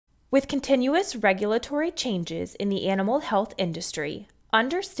With continuous regulatory changes in the animal health industry,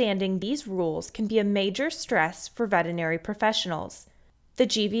 understanding these rules can be a major stress for veterinary professionals. The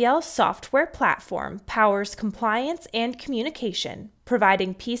GVL software platform powers compliance and communication,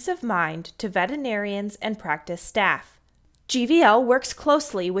 providing peace of mind to veterinarians and practice staff. GVL works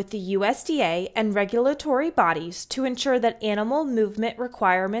closely with the USDA and regulatory bodies to ensure that animal movement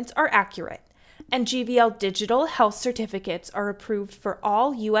requirements are accurate, and GVL digital health certificates are approved for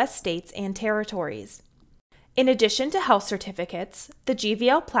all U.S. states and territories. In addition to health certificates, the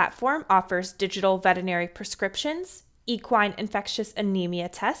GVL platform offers digital veterinary prescriptions, equine infectious anemia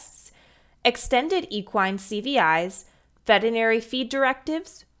tests, extended equine CVIs, veterinary feed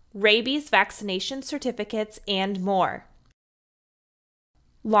directives, rabies vaccination certificates, and more.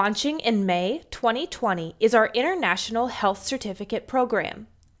 Launching in May 2020 is our International Health Certificate Program.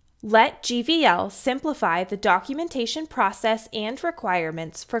 Let GVL simplify the documentation process and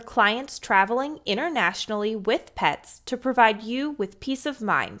requirements for clients traveling internationally with pets to provide you with peace of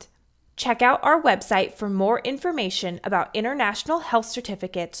mind. Check out our website for more information about international health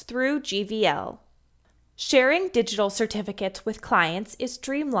certificates through GVL. Sharing digital certificates with clients is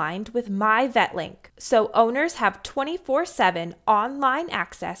streamlined with MyVetLink, so owners have 24/7 online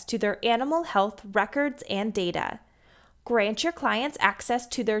access to their animal health records and data. Grant your clients access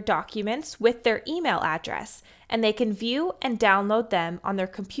to their documents with their email address, and they can view and download them on their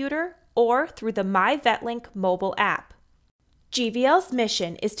computer or through the MyVetLink mobile app. GVL's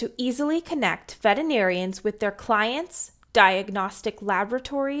mission is to easily connect veterinarians with their clients, diagnostic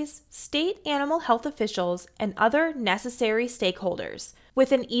laboratories, state animal health officials, and other necessary stakeholders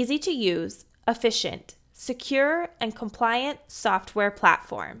with an easy-to-use, efficient, secure, and compliant software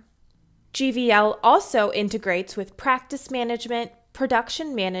platform. GVL also integrates with practice management,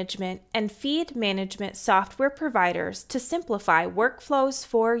 production management, and feed management software providers to simplify workflows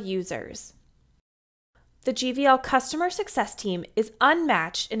for users. The GVL customer success team is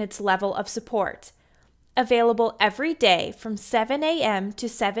unmatched in its level of support. Available every day from 7 a.m. to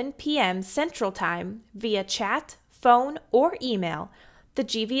 7 p.m. Central Time via chat, phone, or email, the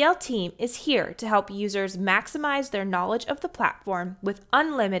GVL team is here to help users maximize their knowledge of the platform with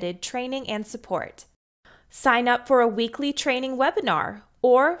unlimited training and support. Sign up for a weekly training webinar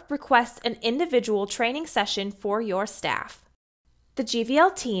or request an individual training session for your staff. The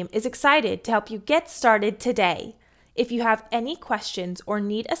GVL team is excited to help you get started today. If you have any questions or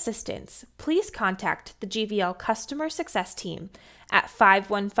need assistance, please contact the GVL Customer Success Team at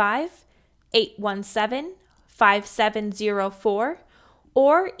 515-817-5704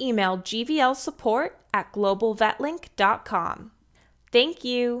 or email gvlsupport@globalvetlink.com. Thank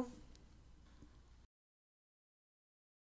you.